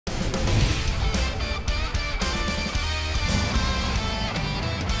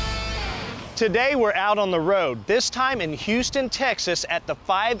Today we're out on the road, this time in Houston, Texas at the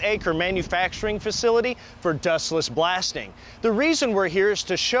 5-acre manufacturing facility for Dustless Blasting. The reason we're here is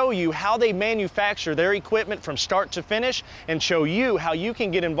to show you how they manufacture their equipment from start to finish and show you how you can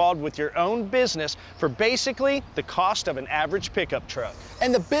get involved with your own business for basically the cost of an average pickup truck.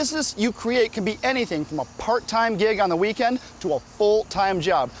 And the business you create can be anything from a part-time gig on the weekend to a full-time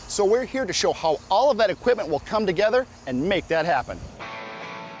job. So we're here to show how all of that equipment will come together and make that happen.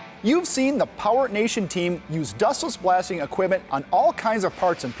 You've seen the Power Nation team use Dustless Blasting equipment on all kinds of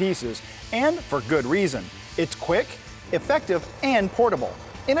parts and pieces, and for good reason. It's quick, effective, and portable.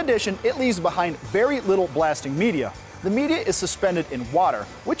 In addition, it leaves behind very little blasting media. The media is suspended in water,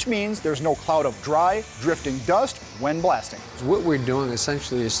 which means there's no cloud of dry, drifting dust when blasting. What we're doing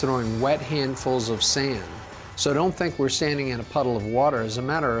essentially is throwing wet handfuls of sand. So don't think we're standing in a puddle of water. As a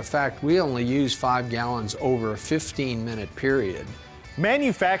matter of fact, we only use 5 gallons over a 15-minute period.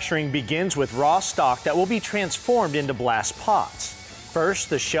 Manufacturing begins with raw stock that will be transformed into blast pots. First,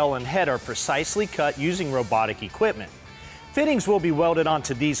 the shell and head are precisely cut using robotic equipment. Fittings will be welded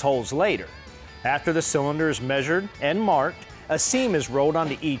onto these holes later. After the cylinder is measured and marked, a seam is rolled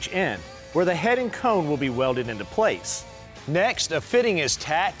onto each end, where the head and cone will be welded into place. Next, a fitting is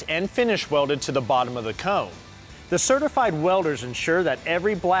tacked and finish welded to the bottom of the cone. The certified welders ensure that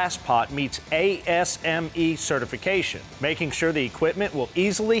every blast pot meets ASME certification, making sure the equipment will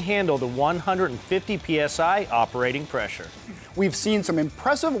easily handle the 150 psi operating pressure. We've seen some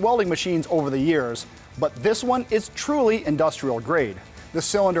impressive welding machines over the years, but this one is truly industrial grade. The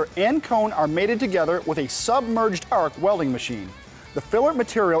cylinder and cone are mated together with a submerged arc welding machine. The filler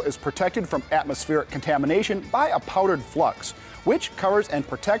material is protected from atmospheric contamination by a powdered flux, which covers and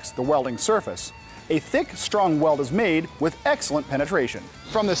protects the welding surface. A thick, strong weld is made with excellent penetration.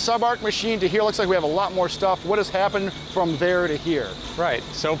 From the sub-arc machine to here, looks like we have a lot more stuff. What has happened from there to here? Right,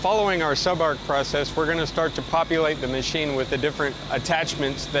 so following our sub-arc process, we're going to start to populate the machine with the different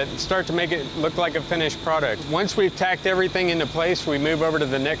attachments that start to make it look like a finished product. Once we've tacked everything into place, we move over to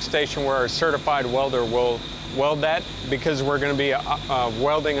the next station where our certified welder will weld that, because we're going to be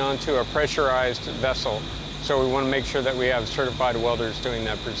welding onto a pressurized vessel. So we want to make sure that we have certified welders doing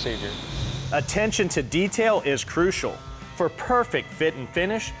that procedure. Attention to detail is crucial. For perfect fit and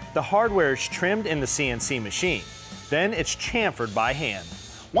finish, the hardware is trimmed in the CNC machine. Then it's chamfered by hand.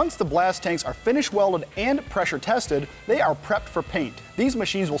 Once the blast tanks are finish welded and pressure tested, they are prepped for paint. These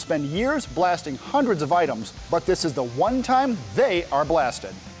machines will spend years blasting hundreds of items, but this is the one time they are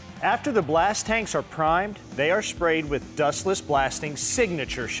blasted. After the blast tanks are primed, they are sprayed with Dustless Blasting's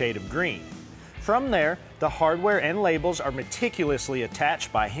signature shade of green. From there, the hardware and labels are meticulously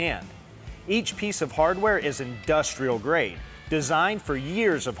attached by hand. Each piece of hardware is industrial grade, designed for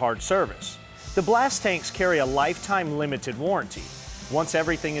years of hard service. The blast tanks carry a lifetime limited warranty. Once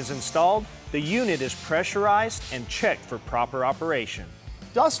everything is installed, the unit is pressurized and checked for proper operation.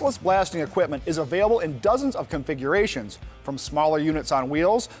 Dustless blasting equipment is available in dozens of configurations, from smaller units on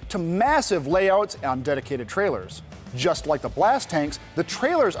wheels to massive layouts on dedicated trailers. Just like the blast tanks, the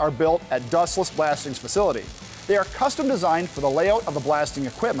trailers are built at Dustless Blasting's facility. They are custom designed for the layout of the blasting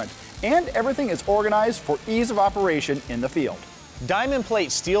equipment, and everything is organized for ease of operation in the field. Diamond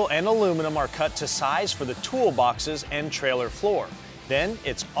plate steel and aluminum are cut to size for the toolboxes and trailer floor. Then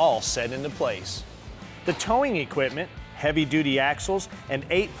it's all set into place. The towing equipment, heavy-duty axles, and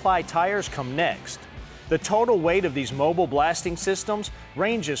 8-ply tires come next. The total weight of these mobile blasting systems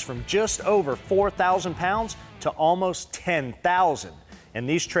ranges from just over 4,000 pounds to almost 10,000, and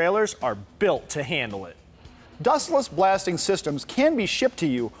these trailers are built to handle it. Dustless blasting systems can be shipped to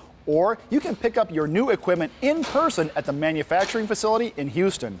you, or you can pick up your new equipment in person at the manufacturing facility in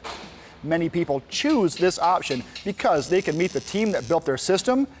Houston. Many people choose this option because they can meet the team that built their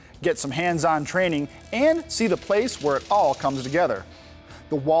system, get some hands-on training, and see the place where it all comes together.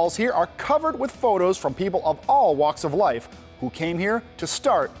 The walls here are covered with photos from people of all walks of life who came here to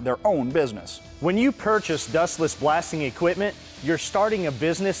start their own business. When you purchase Dustless Blasting equipment, you're starting a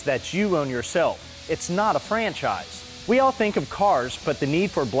business that you own yourself. It's not a franchise. We all think of cars, but the need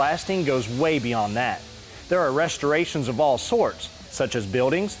for blasting goes way beyond that. There are restorations of all sorts, such as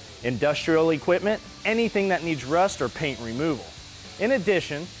buildings, industrial equipment, anything that needs rust or paint removal. In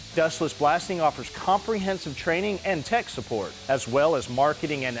addition, Dustless Blasting offers comprehensive training and tech support, as well as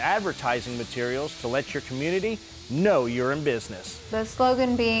marketing and advertising materials to let your community know you're in business. The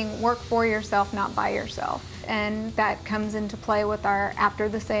slogan being, work for yourself, not by yourself. And that comes into play with our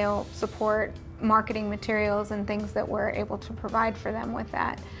after-the-sale support, marketing materials, and things that we're able to provide for them with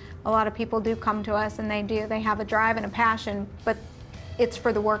that. A lot of people do come to us and they have a drive and a passion, but it's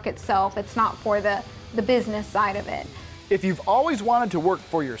for the work itself. It's not for the business side of it. If you've always wanted to work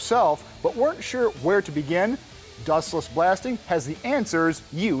for yourself but weren't sure where to begin, Dustless Blasting has the answers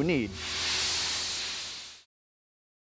you need.